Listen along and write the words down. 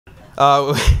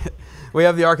Uh, we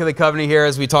have the Ark of the Covenant here,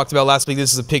 as we talked about last week.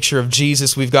 This is a picture of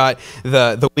Jesus. We've got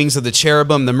the wings of the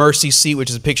cherubim, the mercy seat, which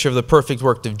is a picture of the perfect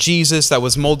work of Jesus that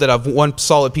was molded out of one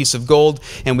solid piece of gold.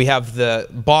 And we have the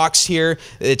box here.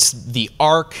 It's the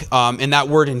Ark. And that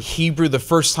word in Hebrew, the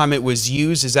first time it was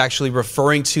used, is actually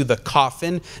referring to the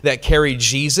coffin that carried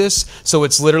Jesus. So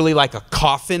it's literally like a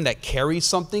coffin that carries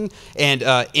something. And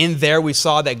in there, we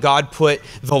saw that God put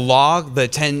the law, the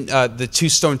 2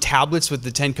 stone tablets with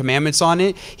the 10 commandments on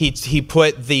it. He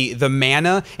put the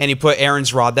manna, and he put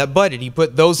Aaron's rod that budded. He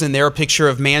put those in there, a picture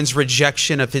of man's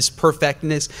rejection of his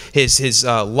perfectness, his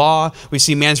law. We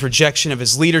see man's rejection of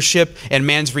his leadership and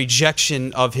man's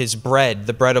rejection of his bread,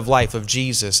 the bread of life of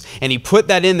Jesus. And he put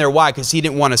that in there. Why? Because he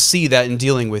didn't want to see that in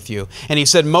dealing with you. And he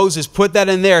said, Moses, put that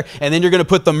in there, and then you're going to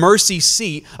put the mercy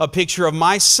seat, a picture of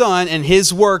my son and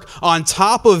his work, on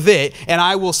top of it, and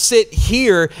I will sit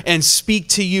here and speak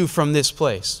to you from this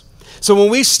place. So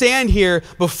when we stand here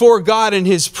before God in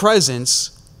his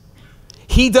presence,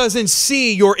 he doesn't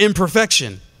see your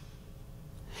imperfection.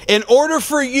 In order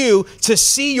for you to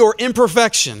see your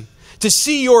imperfection, to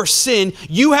see your sin,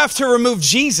 you have to remove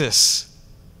Jesus.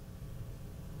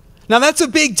 Now that's a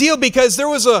big deal, because there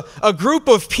was a group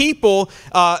of people,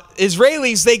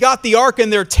 Israelis, they got the ark in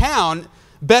their town,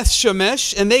 Beth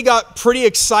Shemesh, and they got pretty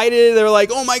excited. They're like,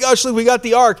 oh my gosh, look, we got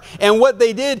the ark. And what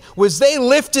they did was they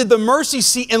lifted the mercy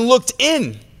seat and looked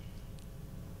in.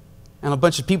 And a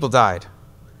bunch of people died.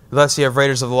 Thus you have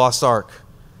Raiders of the Lost Ark.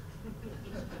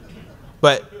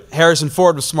 But Harrison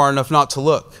Ford was smart enough not to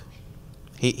look.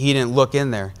 He didn't look in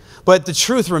there. But the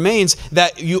truth remains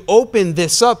that you open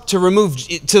this up to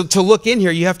look in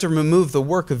here, you have to remove the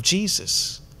work of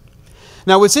Jesus.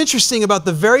 Now, what's interesting about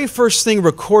the very first thing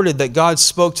recorded that God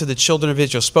spoke to the children of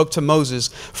Israel, spoke to Moses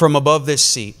from above this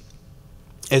seat,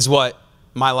 is what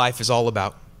my life is all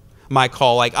about. My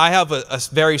call. Like, I have a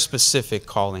very specific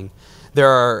calling.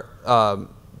 There are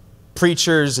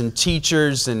preachers and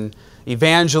teachers and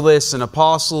evangelists and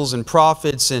apostles and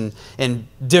prophets and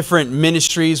different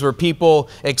ministries where people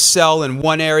excel in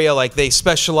one area, like they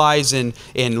specialize in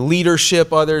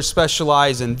leadership, others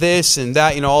specialize in this and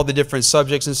that, all the different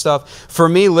subjects and stuff. For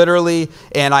me, literally,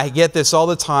 and I get this all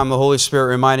the time, the Holy Spirit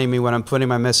reminding me when I'm putting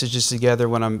my messages together,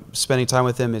 when I'm spending time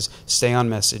with him, is stay on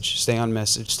message, stay on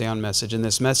message, stay on message. And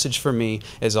this message for me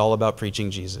is all about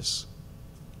preaching Jesus.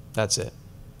 That's it.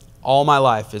 All my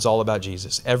life is all about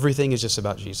Jesus. Everything is just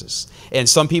about Jesus. And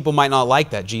some people might not like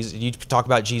that. You talk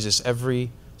about Jesus every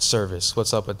service.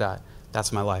 What's up with that?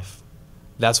 That's my life.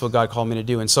 That's what God called me to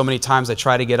do. And so many times I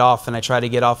try to get off, and I try to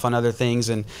get off on other things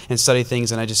and study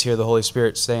things, and I just hear the Holy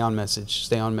Spirit, stay on message,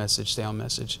 stay on message, stay on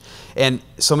message. And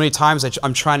so many times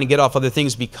I'm trying to get off other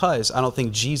things because I don't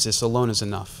think Jesus alone is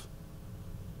enough.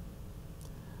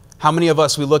 How many of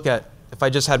us, we look at, if I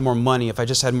just had more money, if I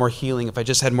just had more healing, if I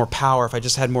just had more power, if I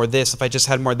just had more this, if I just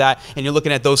had more that, and you're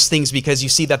looking at those things because you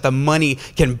see that the money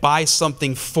can buy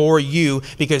something for you,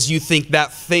 because you think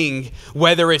that thing,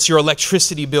 whether it's your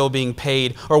electricity bill being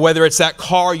paid or whether it's that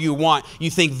car you want,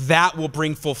 you think that will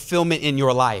bring fulfillment in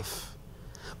your life.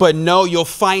 But no, you'll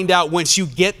find out once you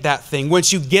get that thing,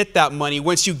 once you get that money,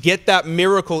 once you get that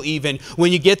miracle even,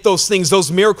 when you get those things,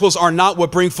 those miracles are not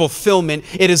what bring fulfillment.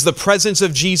 It is the presence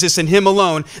of Jesus and him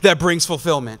alone that brings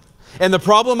fulfillment. And the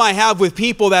problem I have with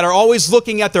people that are always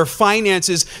looking at their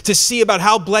finances to see about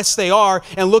how blessed they are,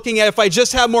 and looking at, if I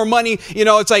just have more money,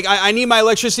 it's like, I need my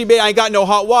electricity bill, I ain't got no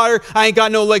hot water, I ain't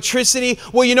got no electricity.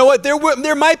 Well, you know what?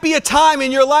 There might be a time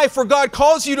in your life where God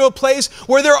calls you to a place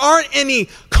where there aren't any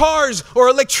cars or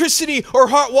electricity or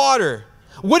hot water.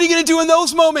 What are you going to do in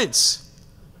those moments?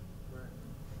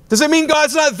 Does it mean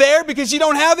God's not there because you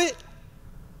don't have it?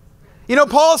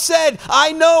 Paul said,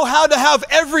 I know how to have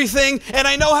everything and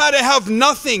I know how to have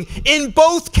nothing. In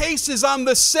both cases, I'm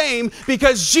the same,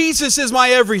 because Jesus is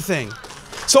my everything.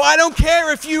 So I don't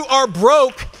care if you are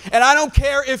broke, and I don't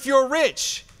care if you're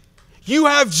rich. You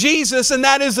have Jesus, and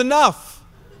that is enough.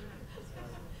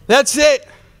 That's it.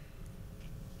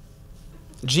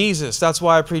 Jesus. That's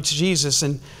why I preach Jesus.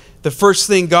 And the first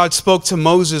thing God spoke to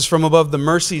Moses from above the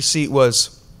mercy seat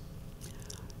was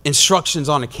instructions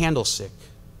on a candlestick,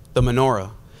 the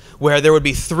menorah, where there would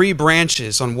be 3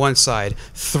 branches on one side,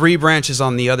 3 branches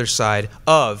on the other side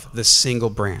of the single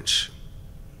branch.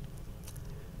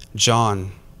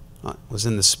 John was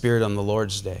in the Spirit on the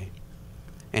Lord's day,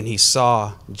 and he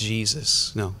saw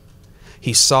Jesus. No,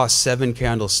 he saw 7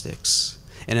 candlesticks,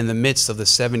 and in the midst of the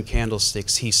 7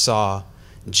 candlesticks, he saw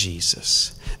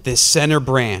Jesus. this center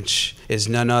branch is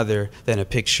none other than a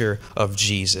picture of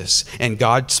Jesus. And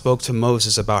God spoke to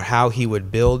Moses about how he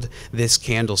would build this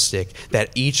candlestick, that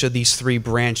each of these three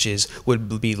branches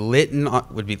would be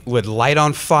would light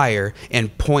on fire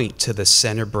and point to the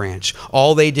center branch.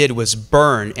 All they did was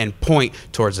burn and point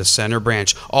towards the center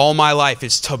branch. All my life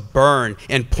is to burn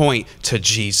and point to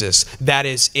Jesus. That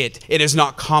is it. It is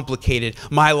not complicated.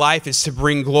 My life is to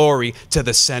bring glory to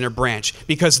the center branch,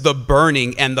 because the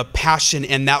burning and the passion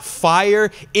and that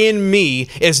fire in me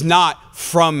is not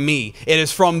from me. It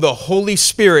is from the Holy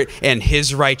Spirit and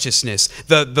his righteousness.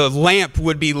 The lamp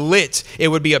would be lit. It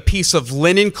would be a piece of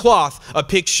linen cloth, a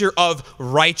picture of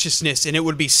righteousness, and it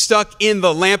would be stuck in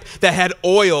the lamp that had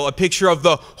oil, a picture of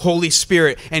the Holy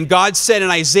Spirit. And God said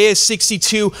in Isaiah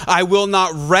 62, I will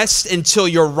not rest until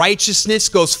your righteousness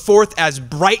goes forth as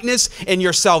brightness and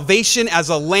your salvation as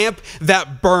a lamp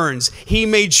that burns. He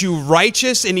made you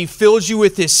righteous and he filled you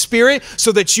with his Spirit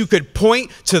so that you could point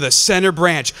to the center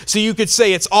branch. So you could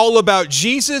say it's all about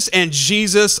Jesus and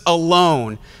Jesus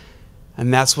alone.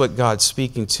 And that's what God's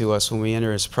speaking to us when we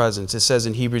enter his presence. It says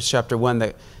in Hebrews chapter 1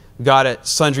 that God at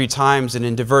sundry times and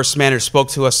in diverse manners spoke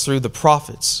to us through the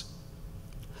prophets.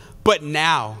 But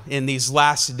now, in these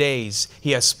last days,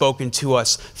 he has spoken to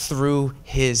us through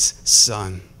his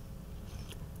Son.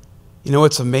 You know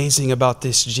what's amazing about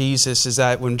this Jesus is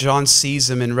that when John sees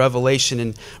him in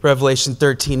Revelation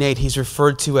 13:8, he's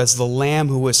referred to as the Lamb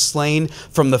who was slain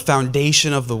from the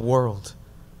foundation of the world.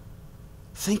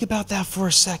 Think about that for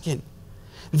a second.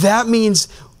 That means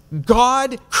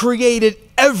God created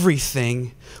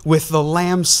everything with the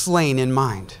Lamb slain in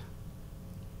mind.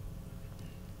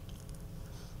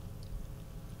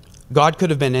 God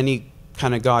could have been any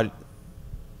kind of God.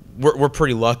 We're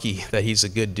pretty lucky that he's a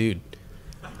good dude.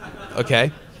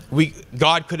 Okay,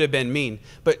 God could have been mean,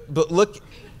 but look,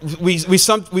 we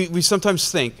sometimes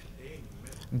think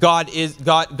God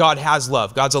has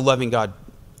love. God's a loving God.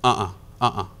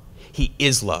 He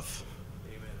is love.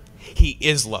 He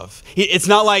is love. It's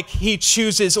not like he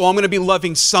chooses, I'm going to be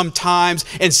loving sometimes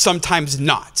and sometimes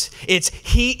not. It's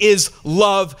he is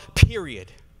love,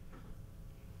 period.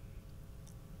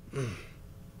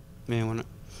 Man,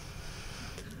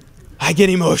 I get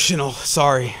emotional.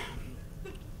 Sorry.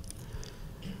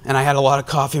 And I had a lot of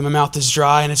coffee, my mouth is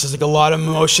dry, and it's just like a lot of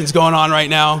emotions going on right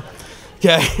now.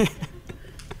 Okay?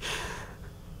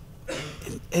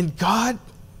 And God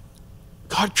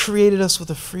created us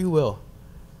with a free will,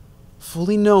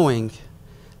 fully knowing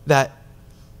that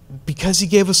because he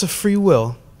gave us a free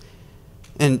will,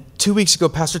 and 2 weeks ago,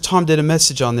 Pastor Tom did a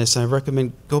message on this, and I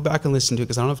recommend go back and listen to it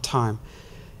because I don't have time.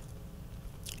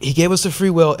 He gave us a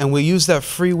free will, and we use that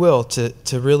free will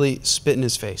to really spit in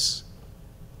his face.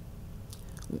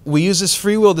 We use this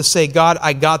free will to say, God,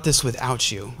 I got this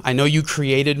without you. I know you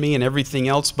created me and everything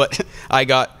else, but I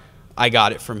got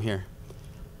it from here.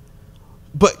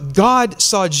 But God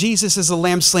saw Jesus as a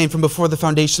lamb slain from before the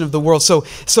foundation of the world. So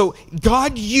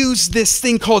God used this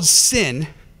thing called sin.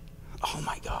 Oh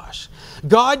my gosh.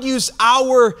 God used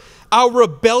our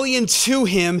rebellion to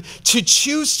him to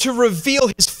choose to reveal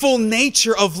his full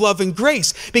nature of love and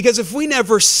grace. Because if we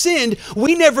never sinned,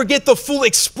 we never get the full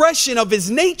expression of his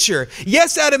nature.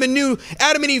 Yes, Adam and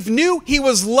Eve knew he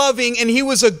was loving and he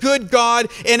was a good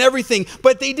God and everything,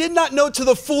 but they did not know to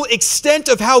the full extent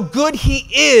of how good he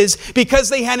is because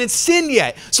they hadn't sinned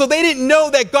yet. So they didn't know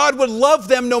that God would love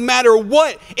them no matter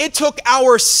what. It took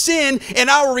our sin and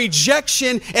our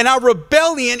rejection and our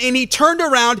rebellion, and he turned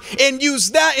around and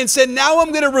used that and said, now I'm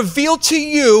going to reveal to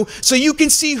you so you can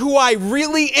see who I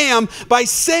really am by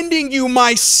sending you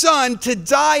my son to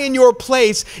die in your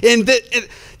place. And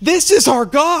this is our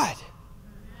God,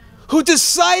 who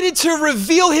decided to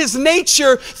reveal his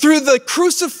nature through the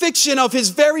crucifixion of his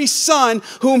very son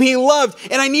whom he loved.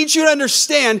 And I need you to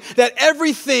understand that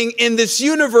everything in this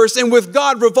universe and with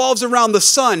God revolves around the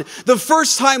son. The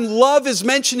first time love is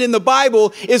mentioned in the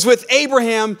Bible is with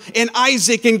Abraham and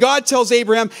Isaac. And God tells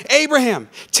Abraham, Abraham,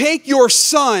 take your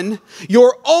son,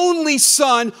 your only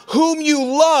son, whom you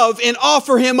love, and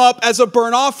offer him up as a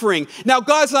burnt offering. Now,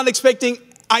 God's not expecting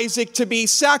Isaac to be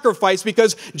sacrificed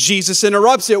because Jesus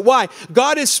interrupts it. Why?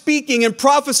 God is speaking and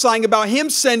prophesying about him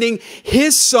sending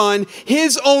his son,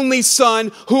 his only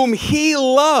son, whom he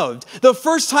loved. The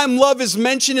first time love is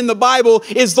mentioned in the Bible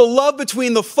is the love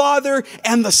between the Father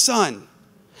and the Son.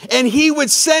 And he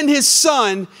would send his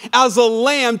son as a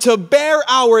lamb to bear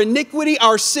our iniquity,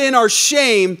 our sin, our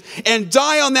shame, and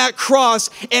die on that cross.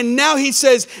 And now he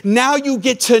says, now you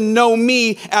get to know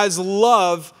me as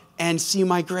love and see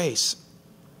my grace.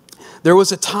 There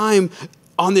was a time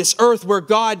on this earth where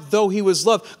God, though he was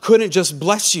love, couldn't just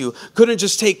bless you, couldn't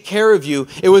just take care of you.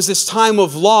 It was this time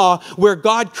of law where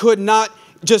God could not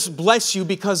just bless you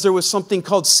because there was something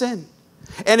called sin.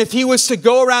 And if he was to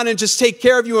go around and just take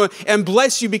care of you and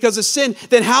bless you because of sin,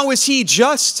 then how is he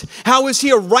just? How is he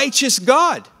a righteous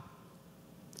God?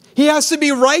 He has to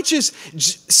be righteous.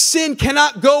 Sin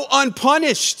cannot go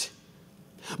unpunished.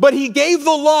 But he gave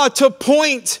the law to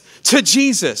point to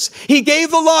Jesus. He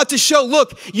gave the law to show,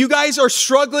 look, you guys are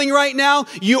struggling right now.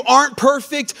 You aren't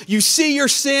perfect. You see your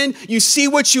sin. You see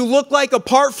what you look like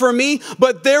apart from me.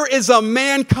 But there is a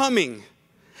man coming.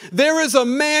 There is a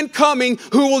man coming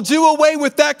who will do away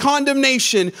with that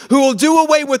condemnation, who will do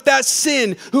away with that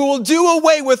sin, who will do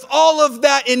away with all of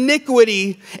that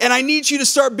iniquity. And I need you to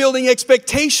start building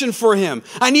expectation for him.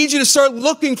 I need you to start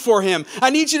looking for him. I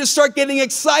need you to start getting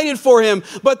excited for him.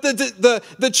 But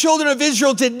the children of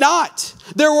Israel did not.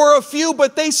 There were a few,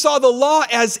 but they saw the law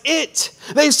as it.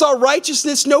 They saw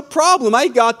righteousness, no problem. I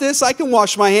got this. I can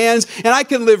wash my hands and I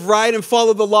can live right and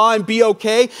follow the law and be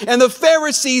okay. And the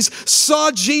Pharisees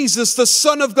saw Jesus, the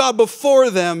Son of God, before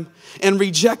them and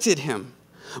rejected him.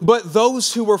 But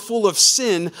those who were full of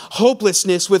sin,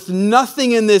 hopelessness, with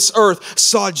nothing in this earth,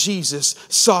 saw Jesus,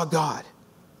 saw God.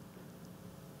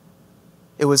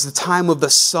 It was the time of the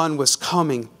Son was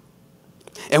coming.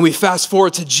 And we fast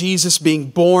forward to Jesus being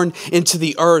born into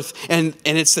the earth. And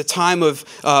it's the time of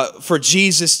for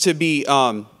Jesus to be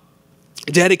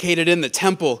dedicated in the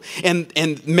temple.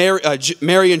 And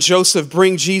Mary and Joseph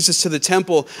bring Jesus to the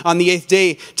temple on the 8th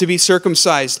day to be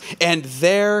circumcised. And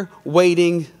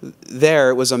waiting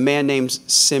there was a man named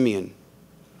Simeon.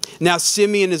 Now,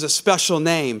 Simeon is a special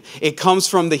name. It comes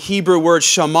from the Hebrew word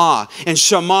Shema, and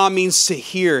Shema means to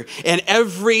hear. And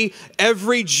every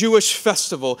Jewish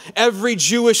festival, every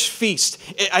Jewish feast,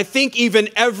 I think even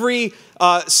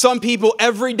some people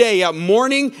every day at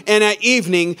morning and at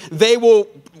evening, they will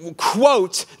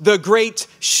quote the great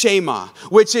Shema,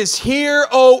 which is, "Hear,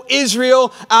 O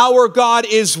Israel, our God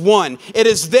is one." It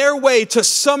is their way to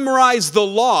summarize the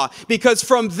law, because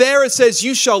from there it says,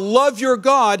 you shall love your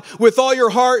God with all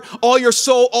your heart, all your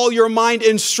soul, all your mind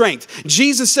and strength.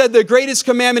 Jesus said the greatest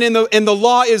commandment in the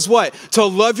law is what? To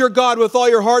love your God with all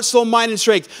your heart, soul, mind and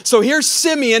strength. So here's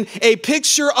Simeon, a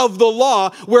picture of the law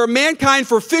where mankind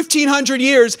for 1,500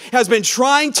 years has been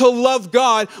trying to love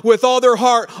God with all their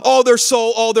heart, all their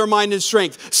soul, all their mind and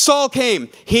strength. Saul came,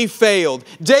 he failed.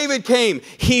 David came,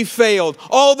 he failed.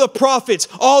 All the prophets,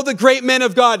 all the great men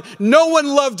of God, no one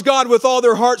loved God with all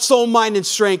their heart, soul, mind, and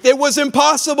strength. It was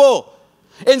impossible.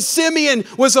 And Simeon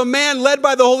was a man led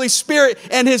by the Holy Spirit,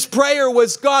 and his prayer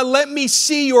was, God, let me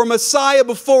see your Messiah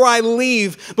before I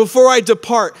leave, before I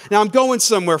depart. Now I'm going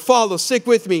somewhere. Follow, stick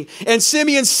with me. And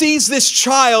Simeon sees this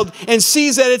child and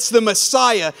sees that it's the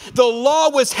Messiah. The law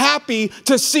was happy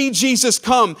to see Jesus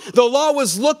come. The law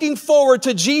was looking forward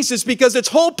to Jesus because its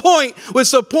whole point was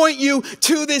to point you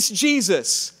to this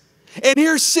Jesus. And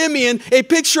here Simeon, a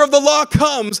picture of the law,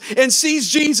 comes and sees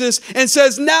Jesus and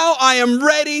says, now I am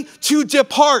ready to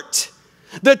depart.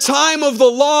 The time of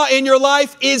the law in your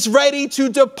life is ready to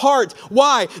depart.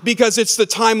 Why? Because it's the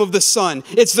time of the Son.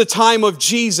 It's the time of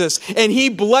Jesus. And he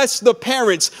blessed the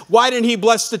parents. Why didn't he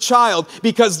bless the child?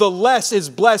 Because the less is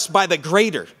blessed by the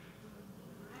greater.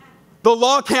 The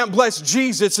law can't bless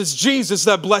Jesus. It's Jesus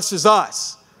that blesses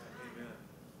us.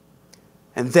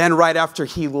 And then right after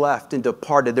he left and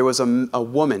departed, there was a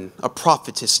woman, a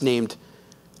prophetess named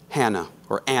Anna.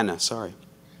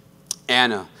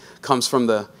 Anna comes from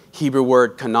the Hebrew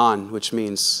word kanan, which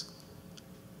means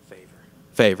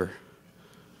favor.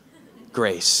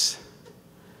 Grace.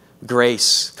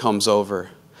 Grace comes over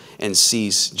and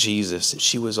sees Jesus. And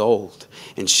she was old.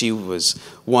 And she was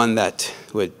one that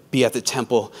would be at the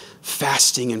temple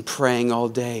fasting and praying all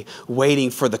day, waiting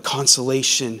for the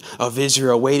consolation of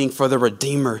Israel, waiting for the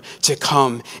Redeemer to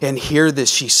come. And hear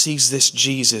this, she sees this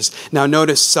Jesus. Now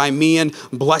notice, Simeon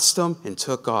blessed him and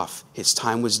took off. His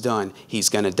time was done. He's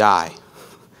going to die.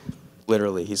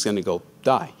 Literally, he's going to go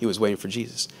die. He was waiting for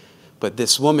Jesus. But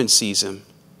this woman sees him,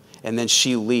 and then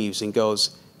she leaves and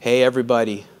goes, hey,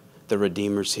 everybody, the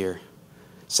Redeemer's here.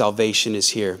 Salvation is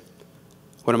here.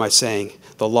 What am I saying?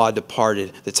 The law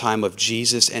departed. The time of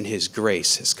Jesus and his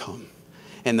grace has come.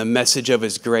 And the message of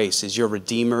his grace is your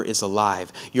Redeemer is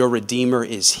alive. Your Redeemer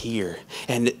is here.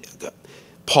 And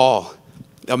Paul,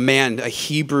 a man, a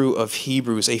Hebrew of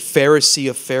Hebrews, a Pharisee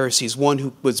of Pharisees, one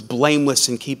who was blameless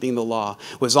in keeping the law,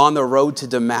 was on the road to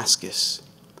Damascus.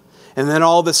 And then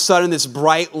all of a sudden this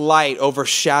bright light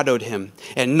overshadowed him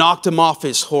and knocked him off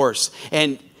his horse.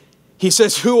 And he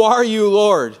says, who are you,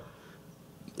 Lord?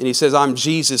 And he says, I'm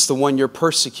Jesus, the one you're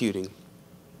persecuting.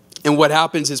 And what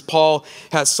happens is Paul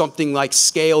has something like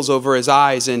scales over his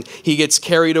eyes, and he gets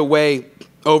carried away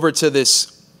over to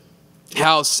this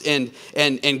house, and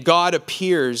God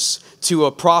appears to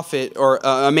a prophet or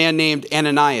a man named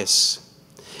Ananias.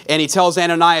 And he tells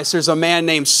Ananias, there's a man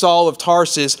named Saul of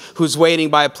Tarsus who's waiting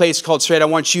by a place called Straight. I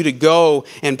want you to go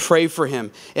and pray for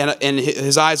him, and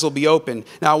his eyes will be open.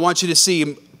 Now I want you to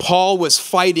see, Paul was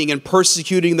fighting and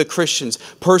persecuting the Christians,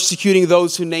 persecuting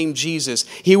those who named Jesus.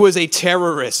 He was a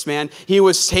terrorist, man. He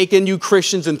was taking you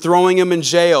Christians and throwing them in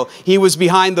jail. He was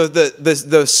behind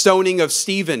the stoning of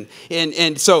Stephen.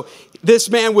 And so this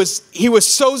man was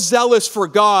so zealous for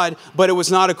God, but it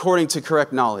was not according to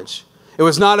correct knowledge. It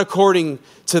was not according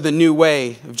to the new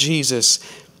way of Jesus.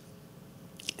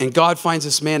 And God finds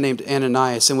this man named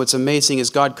Ananias. And what's amazing is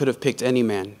God could have picked any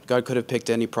man. God could have picked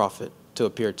any prophet to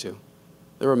appear to.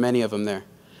 There were many of them there.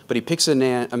 But he picks a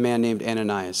man named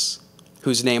Ananias,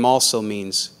 whose name also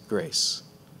means grace.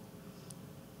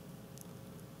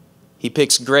 He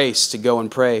picks grace to go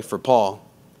and pray for Paul.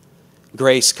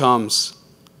 Grace comes,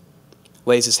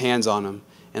 lays his hands on him.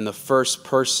 And the first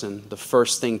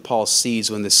thing Paul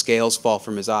sees when the scales fall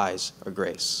from his eyes are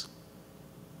grace.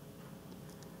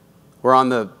 We're on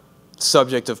the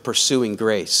subject of pursuing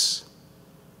grace.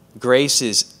 Grace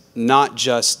is not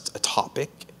just a topic.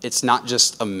 It's not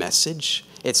just a message.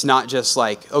 It's not just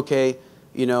like, okay,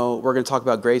 we're going to talk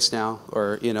about grace now.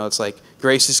 Or, it's like,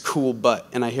 grace is cool, but,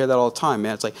 and I hear that all the time,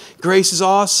 man. It's like, grace is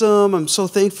awesome. I'm so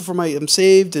thankful I'm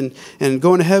saved and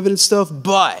going to heaven and stuff,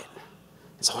 but.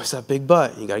 It's always that big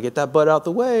but. You got to get that but out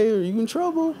the way or you're in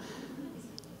trouble.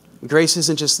 Grace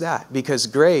isn't just that, because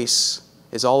grace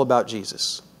is all about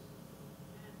Jesus.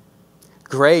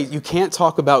 You can't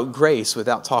talk about grace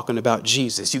without talking about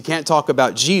Jesus. You can't talk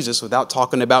about Jesus without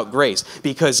talking about grace,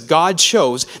 because God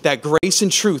chose that grace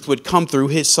and truth would come through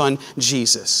his son,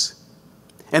 Jesus.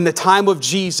 And the time of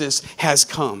Jesus has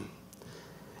come.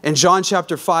 In John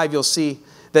chapter 5, you'll see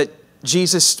that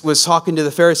Jesus was talking to the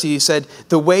Pharisees. He said,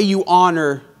 the way you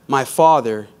honor my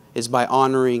Father is by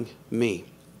honoring me.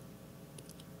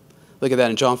 Look at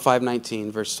that in John 5:19,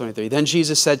 verse 23. Then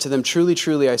Jesus said to them, truly,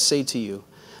 truly, I say to you,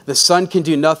 the Son can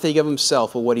do nothing of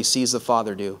himself but what he sees the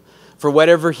Father do. For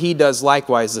whatever he does,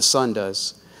 likewise the Son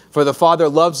does. For the Father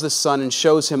loves the Son and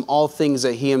shows him all things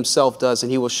that he himself does,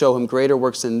 and he will show him greater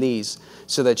works than these,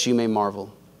 so that you may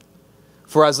marvel.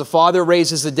 For as the Father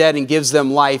raises the dead and gives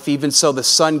them life, even so the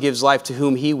Son gives life to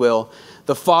whom he will.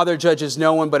 The Father judges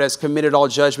no one, but has committed all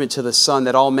judgment to the Son,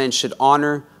 that all men should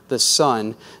honor the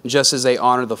Son, just as they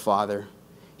honor the Father.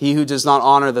 He who does not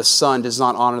honor the Son does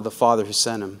not honor the Father who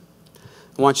sent him.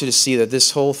 I want you to see that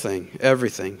this whole thing,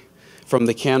 everything, from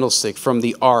the candlestick, from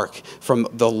the ark, from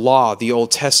the law, the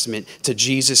Old Testament, to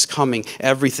Jesus coming,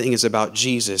 everything is about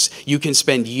Jesus. You can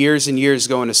spend years and years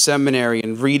going to seminary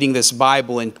and reading this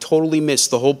Bible and totally miss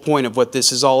the whole point of what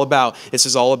this is all about. This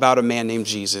is all about a man named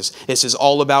Jesus. This is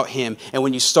all about him. And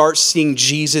when you start seeing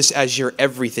Jesus as your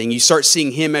everything, you start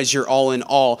seeing him as your all in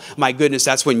all, my goodness,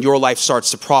 that's when your life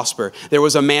starts to prosper. There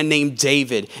was a man named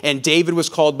David, and David was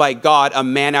called by God a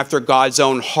man after God's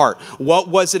own heart. What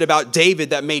was it about David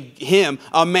that made him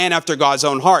a man after God's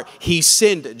own heart? He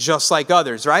sinned just like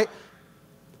others, right?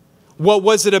 What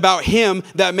was it about him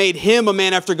that made him a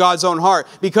man after God's own heart?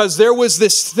 Because there was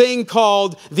this thing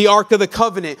called the Ark of the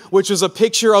Covenant, which was a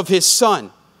picture of his son.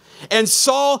 And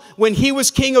Saul, when he was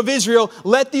king of Israel,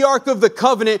 let the Ark of the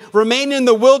Covenant remain in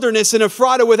the wilderness in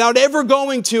Ephrata without ever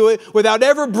going to it, without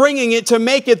ever bringing it to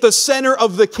make it the center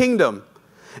of the kingdom.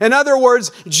 In other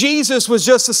words, Jesus was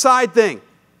just a side thing.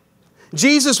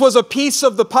 Jesus was a piece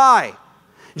of the pie.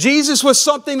 Jesus was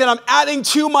something that I'm adding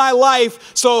to my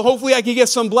life, so hopefully I can get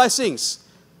some blessings.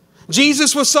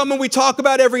 Jesus was someone we talk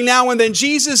about every now and then.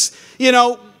 Jesus, he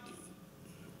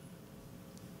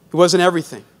wasn't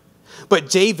everything. But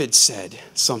David said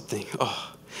something.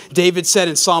 David said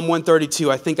in Psalm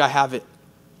 132, I think I have it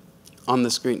on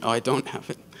the screen. Oh, I don't have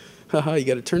it. You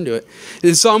got to turn to it.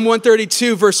 In Psalm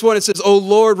 132, verse 1, it says, O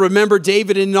Lord, remember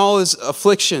David in all his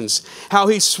afflictions, how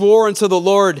he swore unto the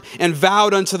Lord and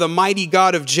vowed unto the mighty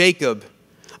God of Jacob,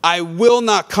 I will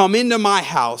not come into my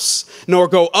house, nor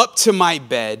go up to my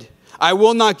bed. I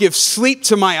will not give sleep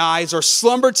to my eyes or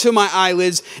slumber to my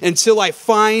eyelids until I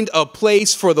find a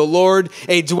place for the Lord,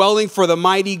 a dwelling for the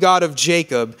mighty God of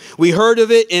Jacob. We heard of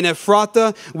it in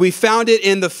Ephrata. We found it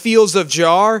in the fields of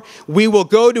Jaar. We will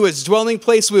go to his dwelling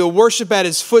place. We will worship at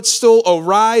his footstool.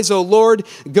 Arise, O Lord,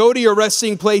 go to your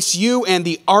resting place, you and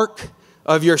the ark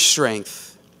of your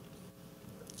strength.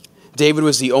 David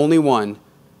was the only one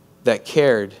that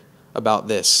cared about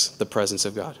this, the presence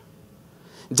of God.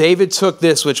 David took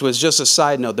this, which was just a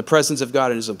side note. The presence of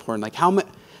God is important. Like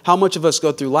how much of us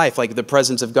go through life like the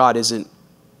presence of God isn't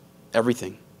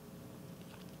everything?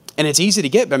 And it's easy to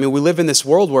get. I mean, we live in this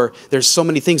world where there's so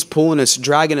many things pulling us,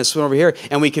 dragging us over here,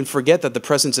 and we can forget that the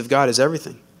presence of God is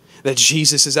everything. That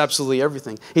Jesus is absolutely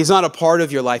everything. He's not a part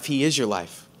of your life. He is your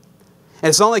life. And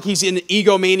it's not like he's an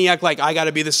egomaniac, like, I got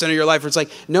to be the center of your life. It's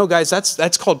like, no, guys,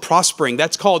 that's called prospering.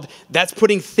 That's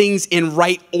putting things in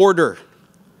right order.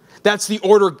 That's the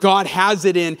order God has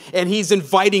it in, and he's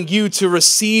inviting you to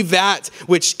receive that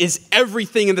which is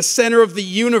everything in the center of the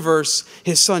universe,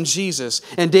 his son Jesus.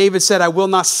 And David said, I will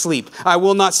not sleep. I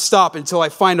will not stop until I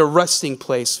find a resting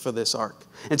place for this ark,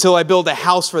 until I build a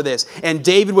house for this. And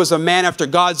David was a man after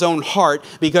God's own heart,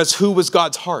 because who was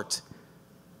God's heart?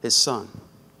 His son.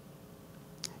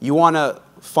 You want to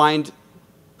find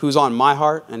who's on my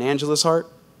heart and Angela's heart?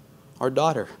 Our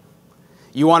daughter.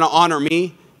 You want to honor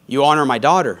me? You honor my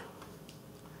daughter.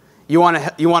 You want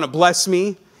to bless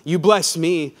me? You bless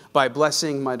me by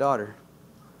blessing my daughter.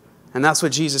 And that's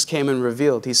what Jesus came and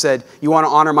revealed. He said, you want to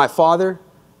honor my Father?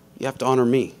 You have to honor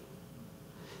me.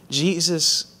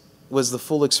 Jesus was the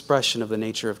full expression of the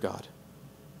nature of God.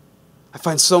 I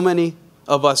find so many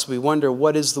of us, we wonder,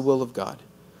 what is the will of God?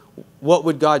 What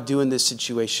would God do in this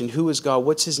situation? Who is God?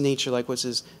 What's his nature like?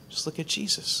 Just look at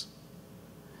Jesus.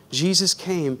 Jesus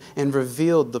came and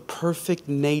revealed the perfect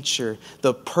nature,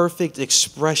 the perfect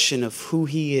expression of who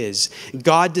he is.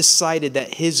 God decided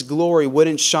that his glory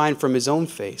wouldn't shine from his own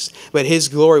face, but his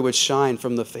glory would shine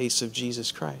from the face of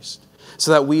Jesus Christ,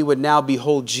 so that we would now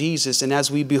behold Jesus. And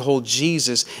as we behold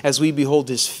Jesus, as we behold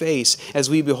his face, as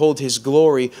we behold his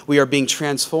glory, we are being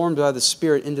transformed by the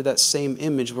Spirit into that same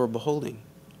image we're beholding.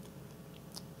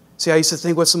 See, I used to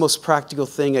think, what's the most practical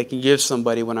thing I can give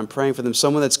somebody when I'm praying for them?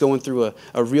 Someone that's going through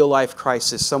a real life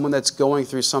crisis, someone that's going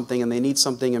through something and they need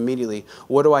something immediately.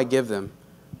 What do I give them?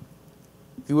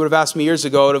 If you would have asked me years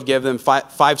ago, I would have given them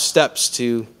five steps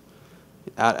to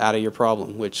out of your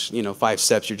problem, which, 5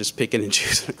 steps, you're just picking and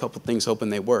choosing a couple things, hoping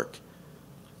they work.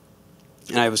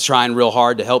 And I was trying real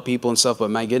hard to help people and stuff, but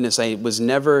my goodness, I was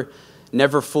never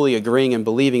fully agreeing and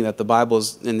believing that the Bible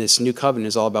in this new covenant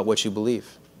is all about what you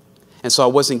believe. And so I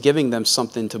wasn't giving them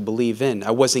something to believe in.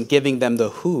 I wasn't giving them the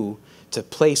who to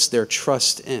place their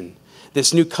trust in.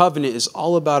 This new covenant is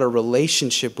all about a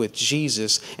relationship with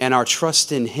Jesus and our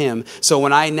trust in him. So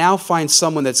when I now find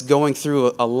someone that's going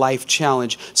through a life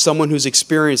challenge, someone who's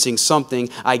experiencing something,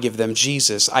 I give them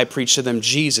Jesus. I preach to them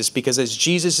Jesus, because as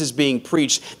Jesus is being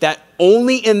preached, that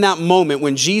only in that moment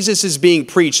when Jesus is being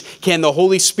preached can the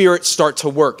Holy Spirit start to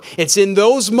work. It's in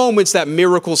those moments that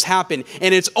miracles happen.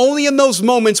 And it's only in those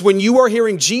moments when you are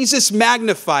hearing Jesus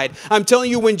magnified. I'm telling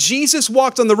you, when Jesus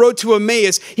walked on the road to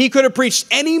Emmaus, he could have preached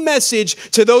any message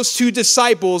to those 2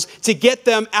 disciples to get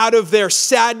them out of their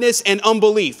sadness and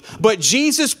unbelief. But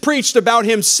Jesus preached about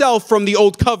himself from the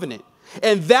old covenant.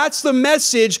 And that's the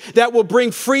message that will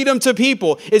bring freedom to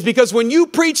people, is because when you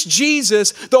preach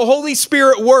Jesus, the Holy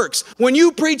Spirit works. When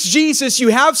you preach Jesus, you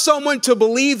have someone to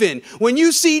believe in. When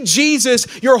you see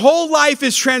Jesus, your whole life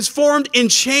is transformed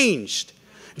and changed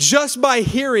just by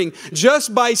hearing,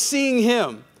 just by seeing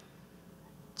him.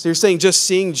 So you're saying just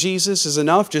seeing Jesus is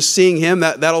enough? Just seeing him,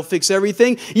 that'll fix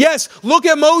everything? Yes, look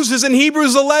at Moses in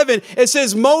Hebrews 11. It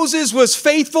says Moses was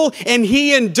faithful and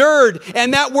he endured.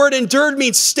 And that word endured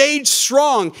means stayed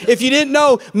strong. If you didn't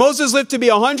know, Moses lived to be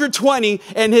 120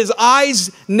 and his eyes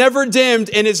never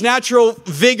dimmed and his natural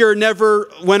vigor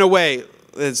never went away.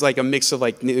 It's like a mix of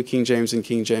like New King James and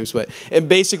King James. And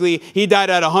basically, he died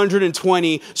at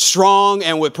 120, strong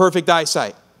and with perfect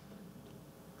eyesight.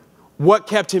 What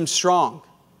kept him strong?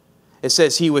 It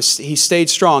says he stayed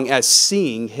strong as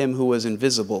seeing him who was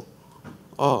invisible.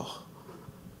 Oh.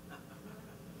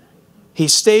 He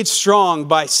stayed strong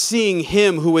by seeing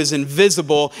him who is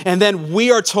invisible. And then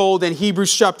we are told in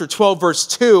Hebrews chapter 12, verse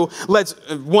 2,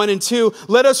 1 and 2,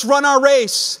 let us run our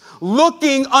race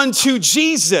looking unto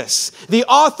Jesus, the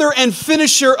author and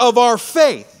finisher of our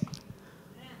faith.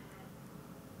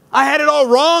 I had it all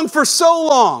wrong for so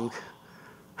long.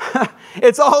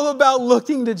 It's all about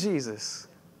looking to Jesus.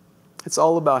 It's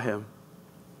all about him.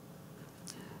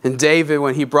 And David,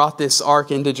 when he brought this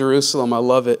ark into Jerusalem, I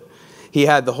love it. He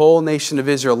had the whole nation of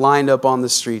Israel lined up on the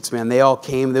streets, man. They all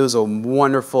came. It was a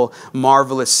wonderful,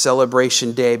 marvelous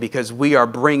celebration day, because we are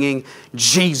bringing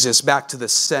Jesus back to the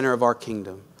center of our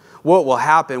kingdom. What will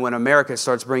happen when America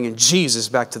starts bringing Jesus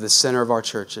back to the center of our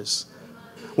churches?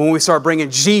 When we start bringing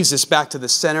Jesus back to the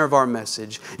center of our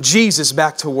message, Jesus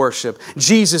back to worship,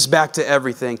 Jesus back to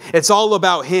everything. It's all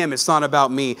about Him. It's not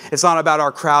about me. It's not about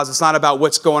our crowds. It's not about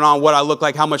what's going on, what I look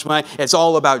like, how much money. It's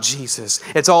all about Jesus.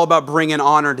 It's all about bringing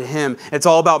honor to Him. It's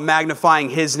all about magnifying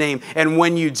His name. And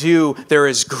when you do, there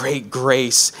is great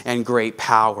grace and great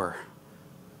power.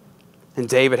 And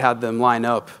David had them line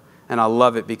up. And I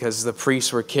love it because the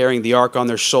priests were carrying the ark on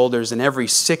their shoulders, and every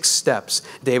 6 steps,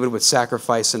 David would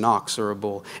sacrifice an ox or a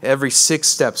bull. Every 6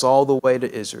 steps, all the way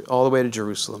to Israel, all the way to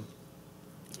Jerusalem.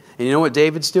 And you know what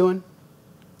David's doing?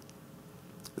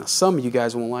 Now, some of you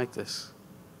guys won't like this.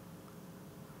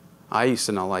 I used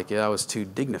to not like it. I was too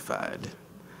dignified.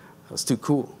 I was too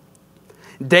cool.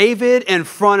 David, in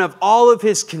front of all of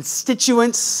his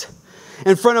constituents,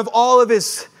 in front of all of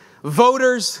his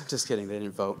voters, just kidding, they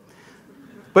didn't vote.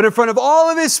 But in front of all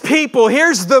of his people,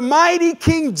 here's the mighty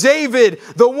King David,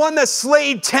 the one that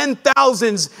slayed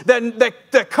 10,000s,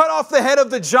 that cut off the head of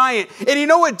the giant. And you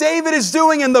know what David is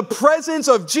doing in the presence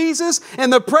of Jesus,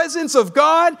 in the presence of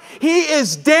God? He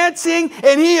is dancing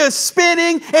and he is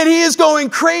spinning and he is going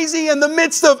crazy in the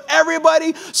midst of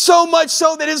everybody, so much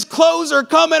so that his clothes are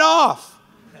coming off.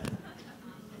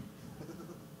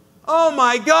 Oh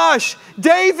my gosh,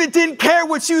 David didn't care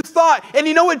what you thought. And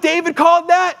you know what David called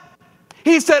that?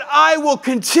 He said, I will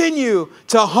continue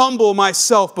to humble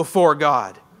myself before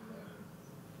God.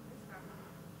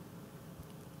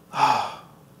 I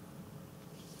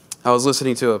was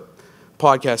listening to a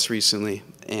podcast recently,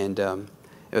 and it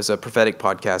was a prophetic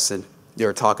podcast, and they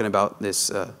were talking about this,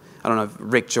 I don't know,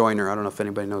 Rick Joyner. I don't know if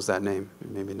anybody knows that name.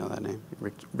 Maybe know that name.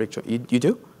 Rick Joyner. You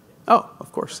do? Oh,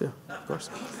 of course, yeah, of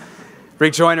course.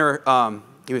 Rick Joyner,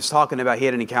 he was talking about, he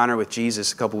had an encounter with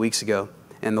Jesus a couple weeks ago,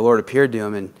 and the Lord appeared to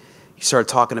him, and he started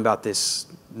talking about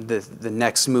the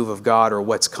next move of God or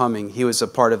what's coming. He was a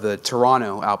part of the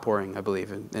Toronto outpouring, I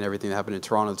believe, and everything that happened in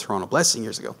Toronto, the Toronto Blessing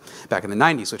years ago, back in the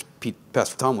 90s, which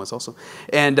Pastor Tom was also.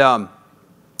 And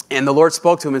the Lord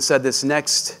spoke to him and said, this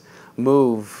next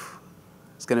move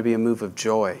is going to be a move of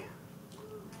joy.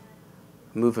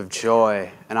 A move of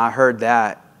joy. And I heard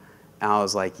that, and I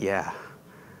was like, yeah,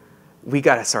 we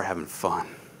got to start having fun.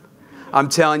 I'm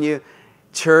telling you,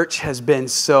 church has been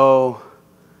so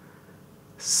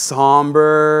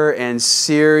somber and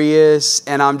serious,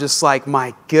 and I'm just like,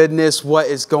 my goodness, what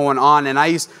is going on? And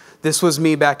this was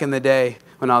me back in the day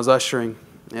when I was ushering,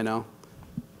 you know.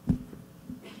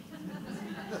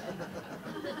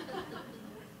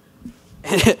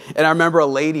 And I remember a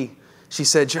lady, she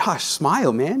said, Josh,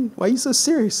 smile, man. Why are you so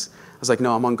serious? I was like,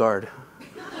 no, I'm on guard.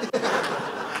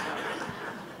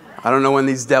 I don't know when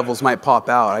these devils might pop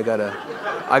out. I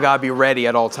gotta be ready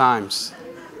at all times.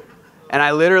 And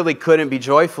I literally couldn't be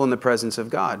joyful in the presence of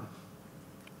God.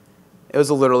 It was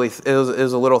a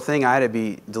little thing I had to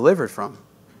be delivered from.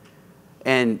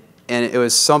 And it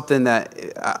was something that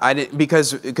I didn't,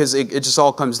 because it just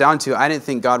all comes down to, I didn't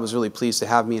think God was really pleased to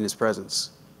have me in His presence.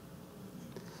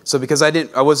 So because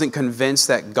I wasn't convinced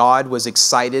that God was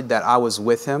excited that I was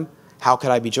with Him, how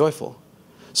could I be joyful?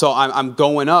 So I'm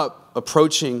going up,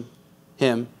 approaching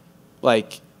Him,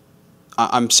 like,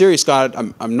 I'm serious, God,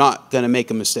 I'm not going to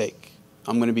make a mistake.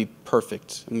 I'm going to be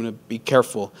perfect. I'm going to be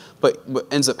careful. But what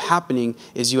ends up happening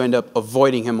is you end up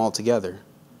avoiding Him altogether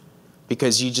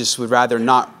because you just would rather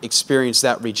not experience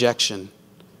that rejection,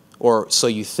 or so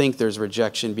you think there's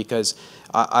rejection. Because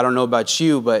I don't know about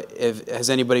you, but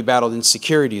has anybody battled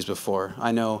insecurities before?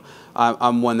 I know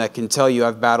I'm one that can tell you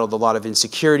I've battled a lot of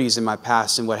insecurities in my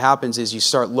past, and what happens is you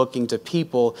start looking to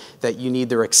people that you need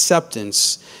their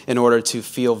acceptance in order to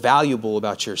feel valuable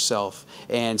about yourself.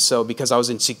 And so because I was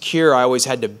insecure, I always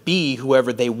had to be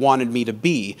whoever they wanted me to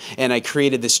be. And I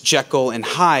created this Jekyll and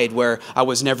Hyde where I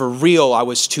was never real. I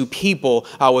was two people.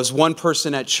 I was one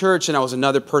person at church and I was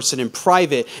another person in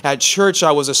private. At church,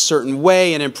 I was a certain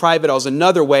way, and in private, I was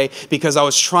another way, because I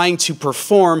was trying to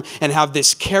perform and have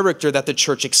this character that the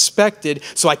church expected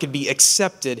so I could be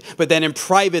accepted. But then in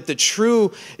private, the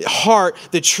true heart,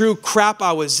 the true crap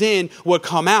I was in would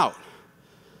come out.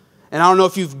 And I don't know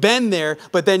if you've been there,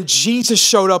 but then Jesus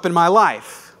showed up in my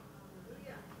life.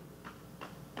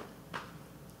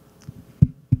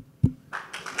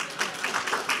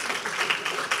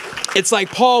 It's like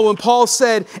Paul, when Paul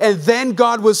said, and then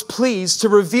God was pleased to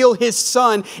reveal His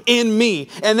Son in me.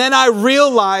 And then I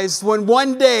realized when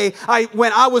one day,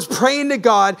 when I was praying to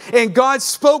God, and God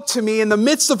spoke to me in the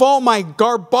midst of all my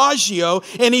garbaggio,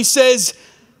 and He says,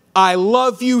 I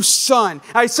love you, son.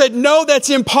 I said, no, that's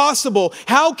impossible.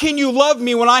 How can you love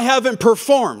me when I haven't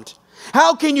performed?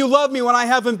 How can you love me when I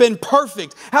haven't been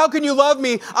perfect? How can you love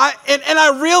me? And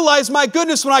I realized, my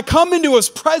goodness, when I come into His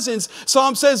presence,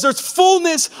 Psalm says there's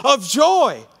fullness of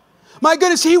joy. My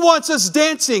goodness, He wants us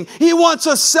dancing. He wants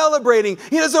us celebrating.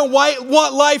 He doesn't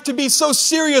want life to be so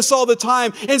serious all the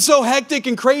time and so hectic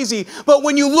and crazy. But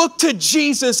when you look to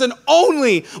Jesus, and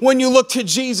only when you look to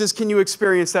Jesus can you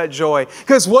experience that joy.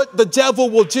 Because what the devil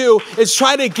will do is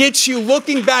try to get you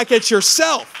looking back at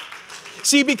yourself.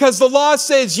 See, because the law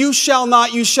says you shall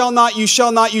not, you shall not, you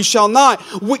shall not, you shall not.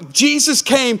 Jesus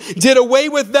came, did away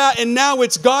with that, and now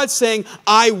it's God saying,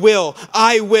 I will,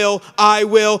 I will, I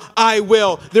will, I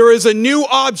will. There is a new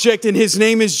object and His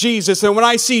name is Jesus. And when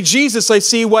I see Jesus, I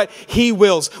see what He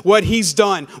wills, what He's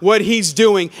done, what He's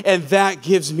doing, and that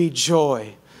gives me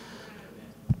joy.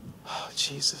 Oh,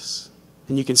 Jesus.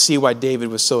 And you can see why David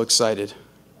was so excited.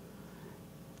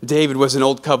 David was an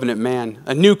old covenant man,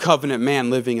 a new covenant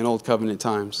man living in old covenant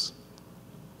times,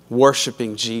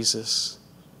 worshiping Jesus.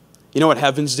 You know what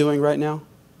heaven's doing right now?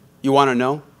 You want to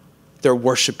know? They're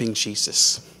worshiping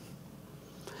Jesus.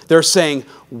 They're saying,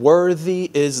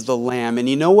 worthy is the Lamb. And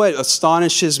you know what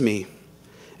astonishes me?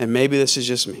 And maybe this is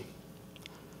just me.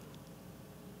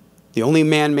 The only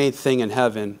man-made thing in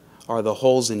heaven are the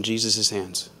holes in Jesus'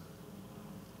 hands.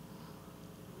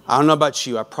 I don't know about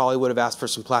you. I probably would have asked for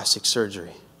some plastic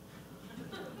surgery.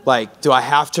 Like, do I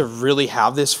have to really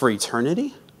have this for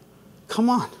eternity? Come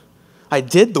on. I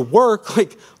did the work.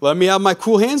 Like, let me have my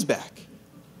cool hands back.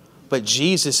 But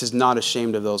Jesus is not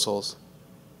ashamed of those holes.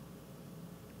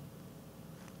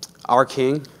 Our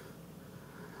King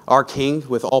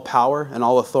with all power and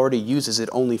all authority uses it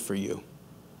only for you.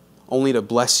 Only to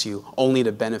bless you. Only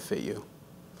to benefit you.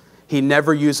 He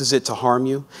never uses it to harm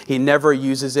you. He never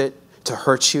uses it to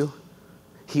hurt you.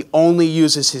 He only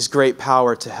uses His great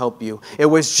power to help you. It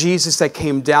was Jesus that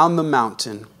came down the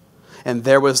mountain, and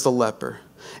there was the leper.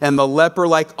 And the leper,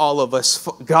 like all of us,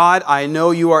 God, I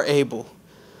know you are able,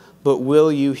 but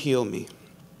will you heal me?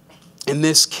 And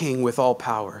this King with all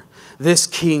power, this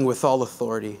King with all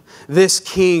authority, this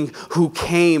King who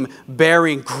came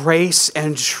bearing grace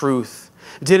and truth,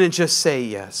 didn't just say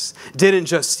yes, didn't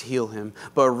just heal him,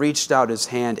 but reached out His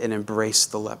hand and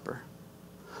embraced the leper.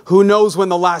 Who knows when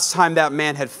the last time that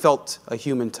man had felt a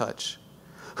human touch?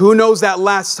 Who knows that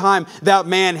last time that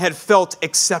man had felt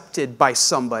accepted by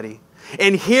somebody?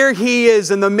 And here he is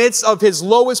in the midst of his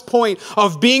lowest point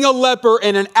of being a leper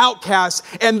and an outcast.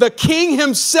 And the King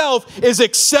Himself is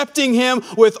accepting him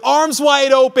with arms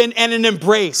wide open and an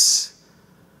embrace.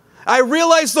 I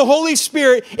realize the Holy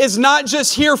Spirit is not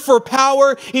just here for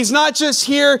power. He's not just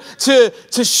here to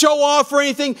show off or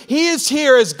anything. He is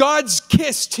here as God's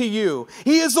kiss to you.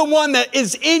 He is the one that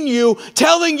is in you,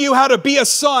 telling you how to be a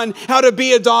son, how to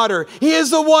be a daughter. He is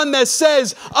the one that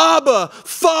says, Abba,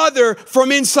 Father,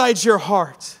 from inside your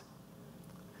heart.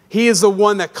 He is the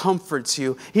one that comforts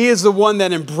you. He is the one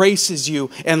that embraces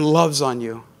you and loves on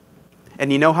you.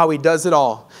 And you know how He does it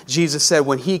all? Jesus said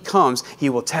when He comes, He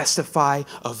will testify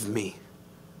of me.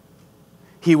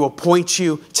 He will point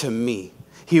you to me.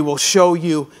 He will show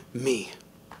you me.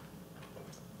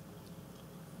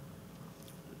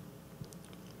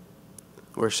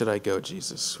 Where should I go,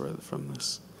 Jesus, from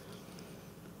this?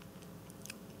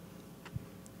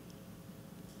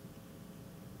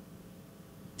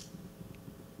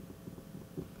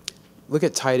 Look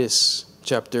at Titus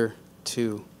chapter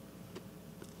 2.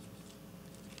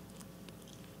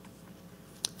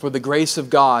 For the grace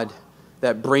of God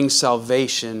that brings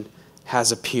salvation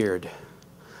has appeared.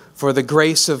 For the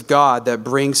grace of God that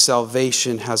brings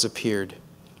salvation has appeared.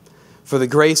 For the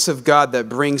grace of God that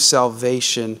brings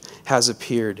salvation has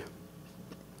appeared.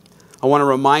 I want to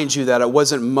remind you that it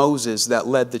wasn't Moses that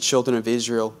led the children of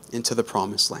Israel into the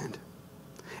promised land.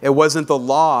 It wasn't the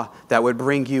law that would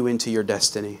bring you into your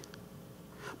destiny.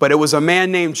 But it was a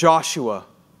man named Joshua.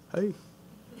 Hey.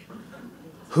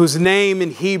 Whose name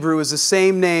in Hebrew is the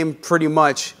same name pretty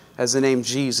much as the name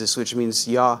Jesus, which means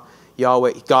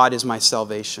Yahweh, God is my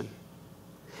salvation.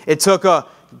 It took a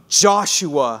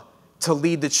Joshua to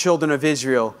lead the children of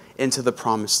Israel into the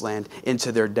promised land,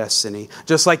 into their destiny.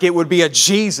 Just like it would be a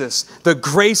Jesus, the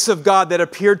grace of God that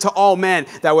appeared to all men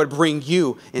that would bring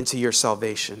you into your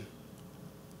salvation.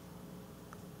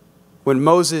 When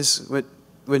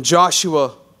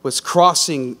Joshua was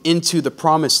crossing into the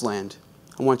promised land,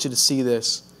 I want you to see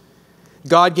this.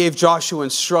 God gave Joshua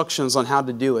instructions on how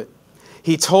to do it.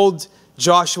 He told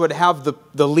Joshua to have the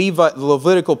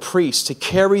Levitical priests to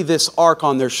carry this ark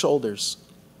on their shoulders.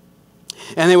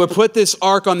 And they would put this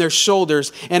ark on their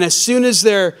shoulders. And as soon as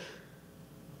I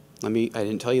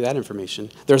didn't tell you that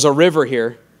information. There's a river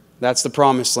here. That's the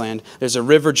promised land. There's a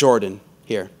river Jordan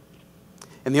here.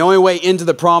 And the only way into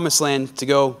the promised land to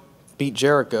go beat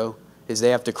Jericho is they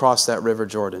have to cross that river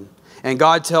Jordan. And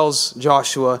God tells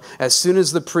Joshua, as soon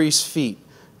as the priest's feet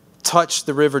touch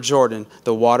the river Jordan,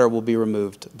 the water will be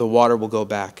removed. The water will go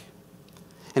back.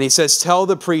 And he says, tell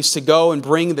the priest to go and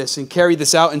bring this and carry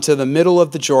this out into the middle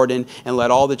of the Jordan and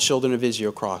let all the children of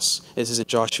Israel cross. This is in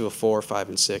Joshua 4, 5,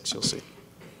 and 6, you'll see.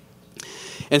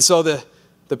 And so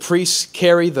the priests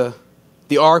carry the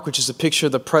ark, which is a picture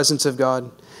of the presence of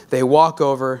God. They walk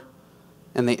over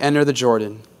and they enter the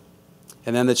Jordan.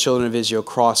 And then the children of Israel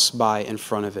cross by in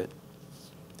front of it.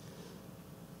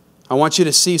 I want you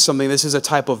to see something. This is a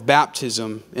type of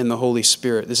baptism in the Holy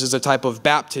Spirit. This is a type of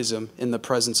baptism in the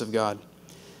presence of God.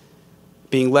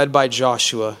 Being led by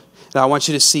Joshua. And I want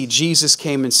you to see Jesus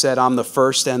came and said, I'm the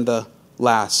first and the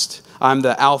last. I'm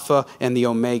the Alpha and the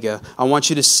Omega. I want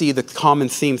you to see the common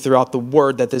theme throughout the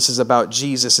word that this is about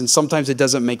Jesus. And sometimes it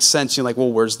doesn't make sense. You're like,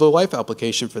 well, where's the life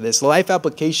application for this? The life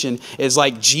application is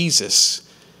like Jesus.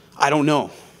 I don't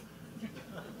know.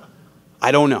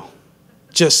 I don't know.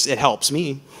 Just, it helps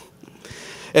me.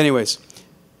 Anyways.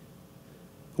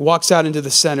 Walks out into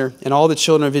the center, and all the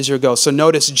children of Israel go. So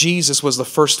notice Jesus was the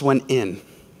first one in.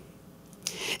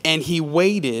 And he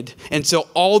waited until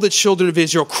all the children of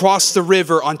Israel crossed the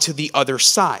river onto the other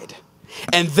side.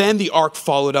 And then the ark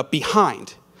followed up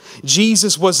behind.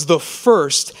 Jesus was the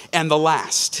first and the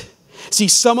last. See,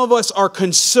 some of us are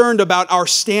concerned about our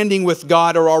standing with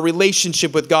God or our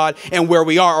relationship with God and where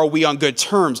we are. Are we on good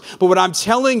terms? But what I'm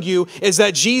telling you is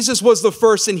that Jesus was the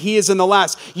first and he is in the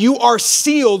last. You are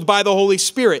sealed by the Holy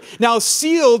Spirit. Now,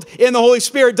 sealed in the Holy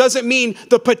Spirit doesn't mean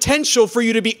the potential for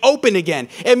you to be open again.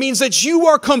 It means that you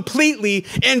are completely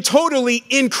and totally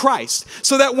in Christ.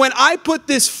 So that when I put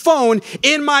this phone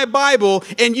in my Bible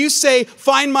and you say,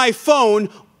 find my phone,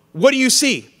 what do you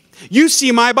see? You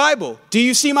see my Bible. Do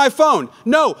you see my phone?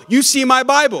 No, you see my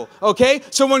Bible. Okay?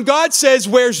 So when God says,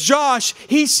 where's Josh?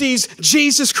 He sees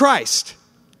Jesus Christ.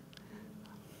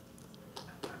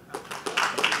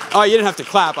 Oh, you didn't have to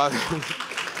clap.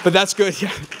 But that's good.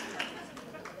 Yeah.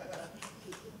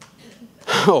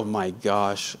 Oh my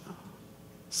gosh.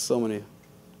 So many. You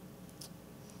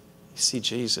see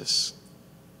Jesus.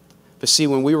 But see,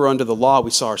 when we were under the law,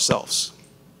 we saw ourselves.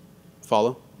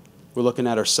 Follow? We're looking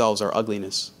at ourselves, our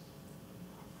ugliness.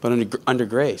 But under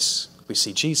grace, we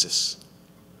see Jesus.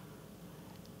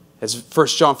 As 1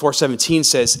 John 4:17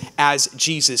 says, as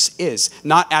Jesus is,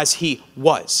 not as he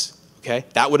was. Okay?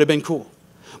 That would have been cool.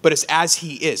 But it's as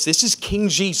he is. This is King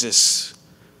Jesus.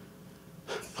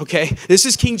 Okay? This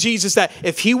is King Jesus that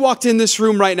if he walked in this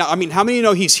room right now, I mean, how many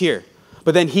know he's here?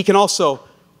 But then he can also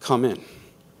come in.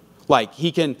 Like,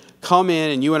 he can come in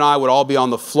and you and I would all be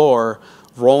on the floor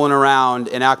rolling around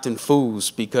and acting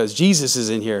fools because Jesus is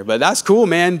in here. But that's cool,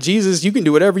 man. Jesus, you can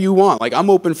do whatever you want. Like, I'm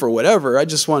open for whatever. I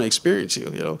just want to experience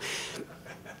you, you know.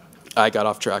 I got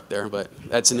off track there, but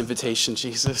that's an invitation,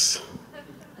 Jesus.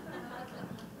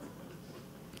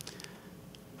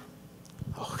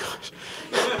 Oh, gosh.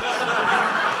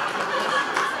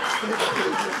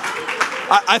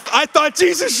 I thought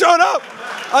Jesus showed up.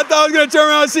 I thought I was going to turn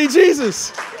around and see Jesus.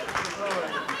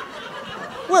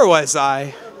 Where was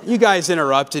I? You guys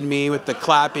interrupted me with the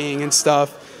clapping and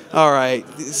stuff. All right.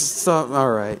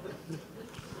 All right.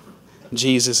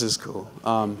 Jesus is cool.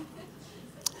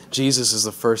 Jesus is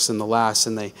the first and the last.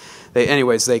 And I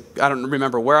don't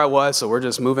remember where I was, so we're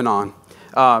just moving on.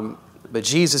 But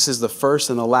Jesus is the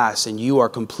first and the last, and you are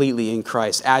completely in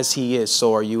Christ. As he is,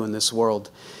 so are you in this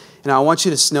world. And I want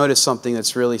you to notice something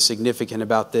that's really significant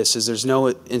about this is there's no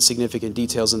insignificant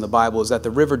details in the Bible, is that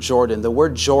the river Jordan, the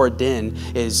word Jordan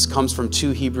comes from two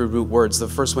Hebrew root words. The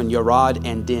first one, yarad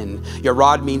and din.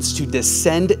 Yarad means to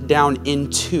descend down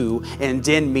into, and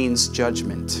din means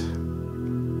judgment.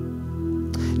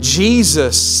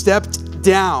 Jesus stepped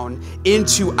down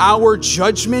into our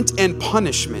judgment and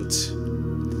punishment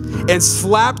and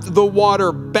slapped the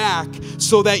water back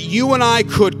so that you and I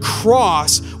could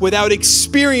cross without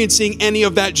experiencing any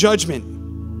of that judgment.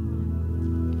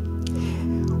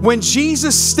 When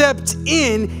Jesus stepped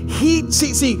in,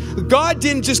 God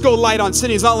didn't just go light on sin.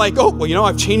 He's not like, oh, well,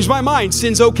 I've changed my mind.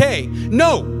 Sin's okay.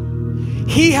 No.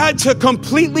 He had to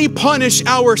completely punish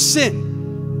our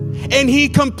sin. And he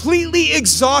completely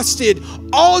exhausted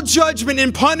all judgment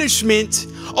and punishment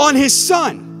on his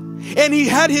son. And he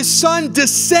had his son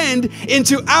descend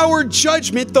into our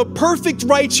judgment, the perfect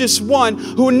righteous one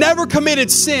who never committed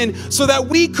sin, so that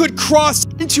we could cross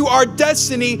into our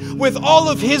destiny with all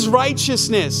of his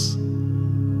righteousness.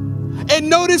 And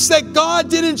notice that God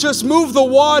didn't just move the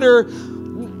water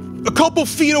a couple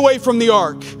feet away from the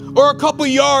ark, or a couple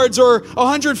yards, or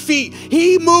 100 feet.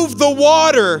 He moved the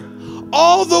water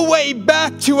all the way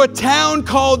back to a town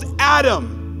called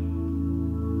Adam.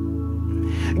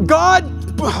 God,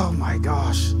 oh my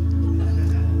gosh.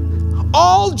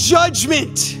 All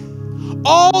judgment,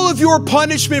 All of your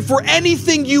punishment for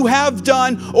anything you have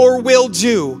done or will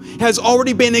do has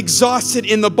already been exhausted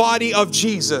in the body of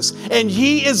Jesus. And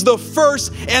he is the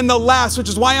first and the last, which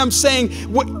is why I'm saying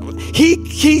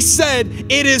he said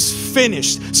it is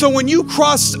finished. So when you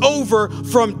crossed over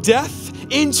from death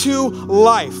into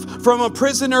life, from a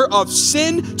prisoner of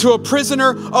sin to a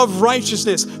prisoner of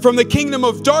righteousness, from the kingdom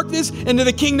of darkness into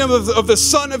the kingdom of the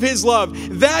Son of his love.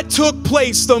 That took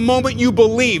place the moment you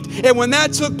believed. And when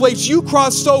that took place, you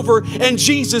crossed over and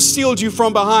Jesus sealed you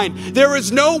from behind. There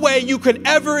is no way you could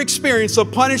ever experience the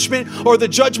punishment or the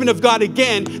judgment of God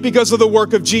again because of the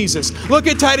work of Jesus. Look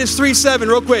at Titus 3:7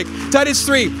 real quick. Titus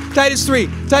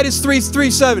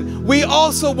 3:7. We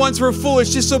also once were foolish,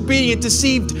 disobedient,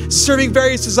 deceived, serving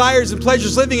various desires and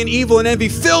pleasures, living in evil and envy,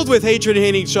 filled with hatred and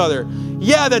hating each other.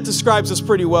 Yeah, that describes us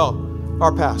pretty well.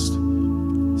 Our past.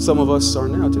 Some of us are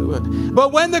now too.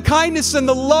 But when the kindness and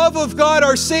the love of God,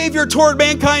 our Savior, toward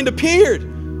mankind appeared,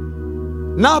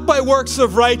 not by works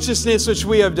of righteousness which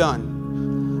we have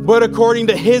done, but according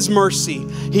to his mercy,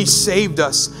 he saved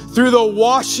us through the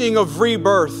washing of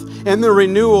rebirth and the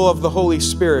renewal of the Holy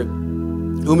Spirit,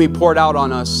 whom he poured out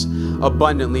on us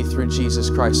abundantly through Jesus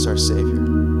Christ our Savior.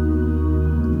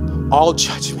 All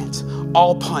judgment,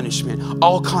 all punishment,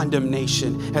 all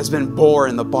condemnation has been bore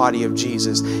in the body of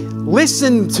Jesus.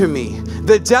 Listen to me.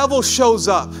 The devil shows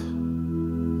up.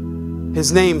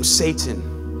 His name's Satan.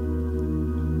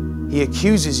 He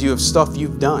accuses you of stuff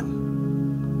you've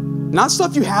done, not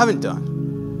stuff you haven't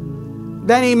done.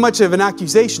 That ain't much of an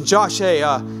accusation. Josh, hey,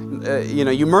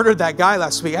 you murdered that guy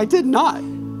last week. I did not.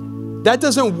 That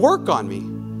doesn't work on me.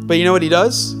 But you know what he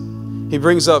does? He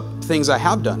brings up things I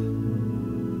have done.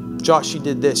 Josh, you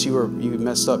did this. You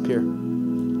messed up here.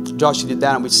 Josh, you did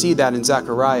that. And we see that in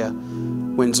Zechariah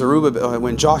when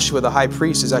Joshua, the high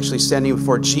priest, is actually standing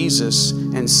before Jesus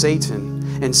and Satan.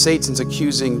 And Satan's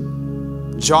accusing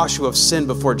Joshua of sin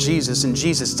before Jesus, and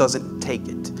Jesus doesn't take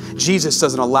it. Jesus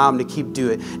doesn't allow him to keep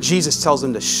doing it. Jesus tells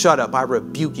him to shut up. I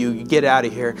rebuke you. You get out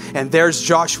of here. And there's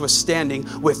Joshua standing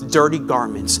with dirty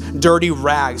garments, dirty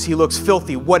rags. He looks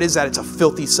filthy. What is that? It's a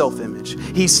filthy self-image.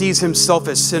 He sees himself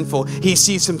as sinful. He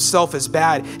sees himself as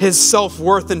bad. His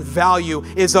self-worth and value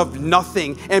is of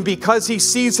nothing. And because he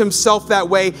sees himself that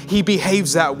way, he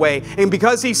behaves that way. And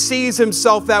because he sees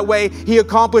himself that way, he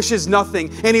accomplishes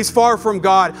nothing. And he's far from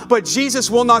God. But Jesus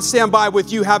will not stand by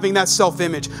with you having that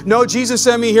self-image. No, Jesus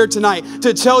sent me here tonight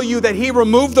to tell you that he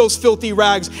removed those filthy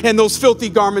rags and those filthy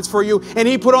garments for you, and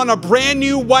he put on a brand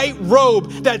new white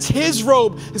robe that's his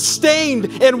robe,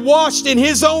 stained and washed in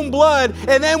his own blood.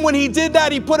 And then when he did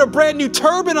that, he put a brand new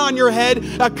turban on your head,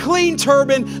 a clean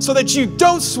turban, so that you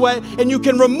don't sweat and you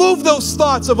can remove those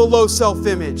thoughts of a low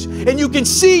self-image, and you can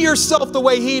see yourself the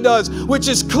way he does, which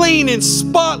is clean and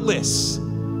spotless.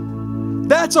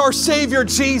 That's our Savior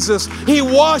Jesus. He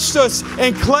washed us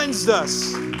and cleansed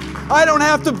us. I don't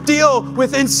have to deal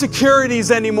with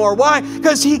insecurities anymore. Why?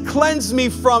 Because he cleansed me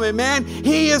from it, man.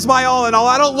 He is my all in all.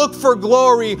 I don't look for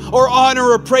glory or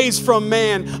honor or praise from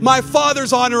man. My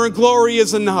Father's honor and glory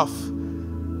is enough.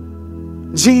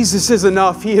 Jesus is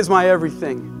enough. He is my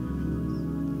everything.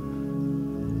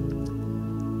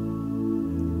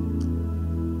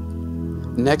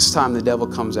 Next time the devil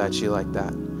comes at you like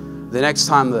that, the next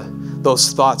time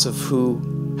those thoughts of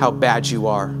how bad you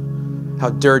are, how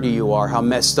dirty you are, how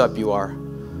messed up you are,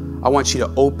 I want you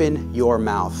to open your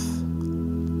mouth.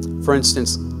 For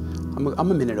instance, I'm a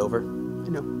minute over, I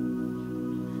know.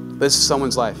 But this is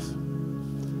someone's life.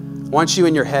 I want you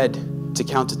in your head to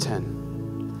count to 10.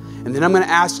 And then I'm going to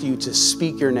ask you to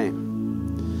speak your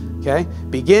name. Okay?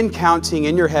 Begin counting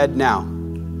in your head now.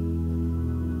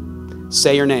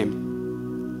 Say your name.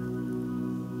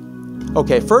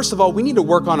 Okay, first of all, we need to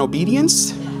work on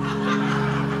obedience.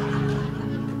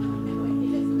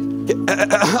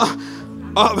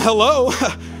 Hello?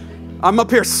 I'm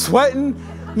up here sweating.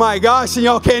 My gosh, and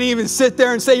y'all can't even sit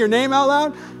there and say your name out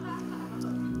loud?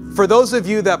 For those of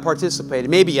you that participated,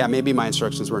 maybe my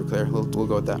instructions weren't clear. We'll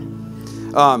go with that.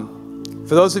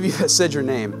 For those of you that said your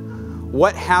name,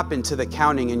 what happened to the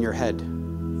counting in your head?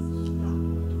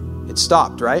 It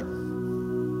stopped, right?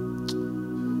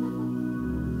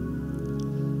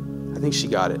 I think she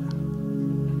got it.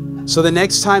 So the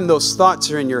next time those thoughts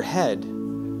are in your head,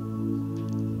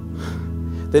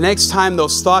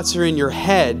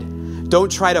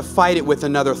 don't try to fight it with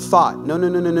another thought. No.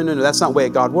 That's not the way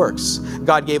God works.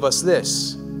 God gave us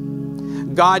this.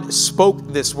 God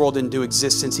spoke this world into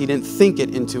existence. He didn't think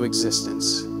it into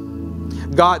existence.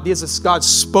 This is God's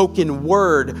spoken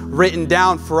word written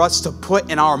down for us to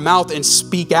put in our mouth and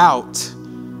speak out.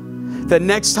 The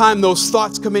next time those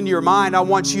thoughts come into your mind, I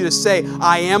want you to say,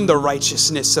 I am the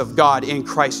righteousness of God in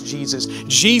Christ Jesus.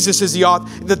 Jesus is the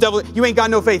author. The devil, you ain't got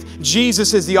no faith.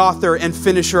 Jesus is the author and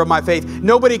finisher of my faith.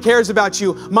 Nobody cares about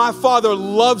you. My Father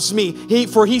loves me.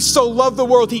 For he so loved the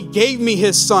world, he gave me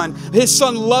his son. His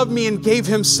son loved me and gave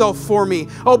himself for me.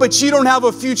 Oh, but you don't have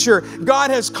a future.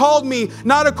 God has called me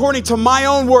not according to my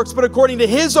own works, but according to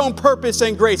his own purpose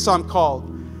and grace I'm called.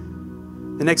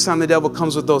 The next time the devil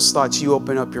comes with those thoughts, you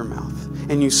open up your mouth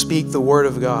and you speak the word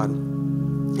of God,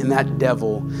 and that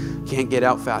devil can't get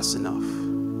out fast enough.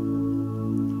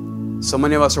 So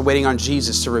many of us are waiting on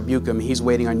Jesus to rebuke him. He's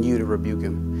waiting on you to rebuke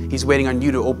him. He's waiting on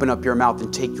you to open up your mouth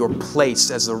and take your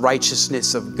place as the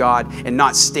righteousness of God and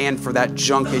not stand for that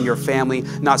junk in your family,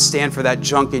 not stand for that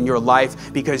junk in your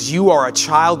life, because you are a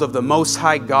child of the Most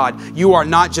High God. You are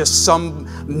not just some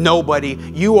nobody.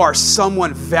 You are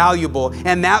someone valuable.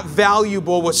 And that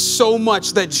valuable was so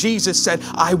much that Jesus said,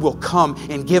 I will come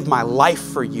and give my life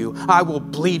for you. I will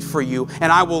bleed for you and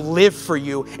I will live for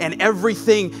you. And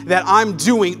everything that I'm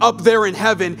doing up there in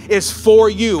heaven is for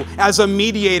you as a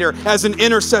mediator, as an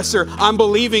intercessor. I'm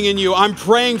believing in you. I'm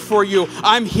praying for you.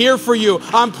 I'm here for you.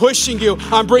 I'm pushing you.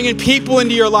 I'm bringing people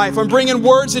into your life. I'm bringing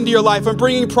words into your life. I'm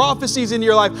bringing prophecies into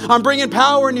your life. I'm bringing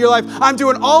power into your life. I'm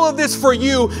doing all of this for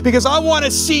you because I want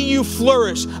to see you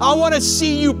flourish. I want to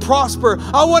see you prosper.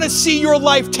 I want to see your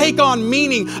life take on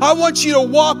meaning. I want you to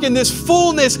walk in this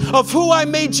fullness of who I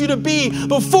made you to be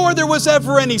before there was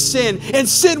ever any sin. And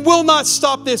sin will not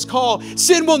stop this call.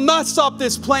 Sin will not stop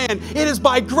this plan. It is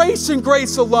by grace and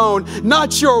grace alone,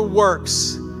 not your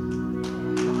works.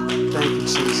 Thank you,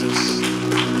 Jesus.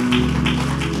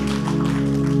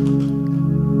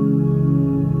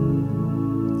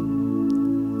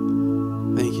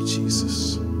 Thank you,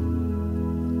 Jesus.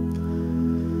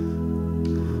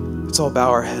 Let's all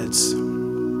bow our heads.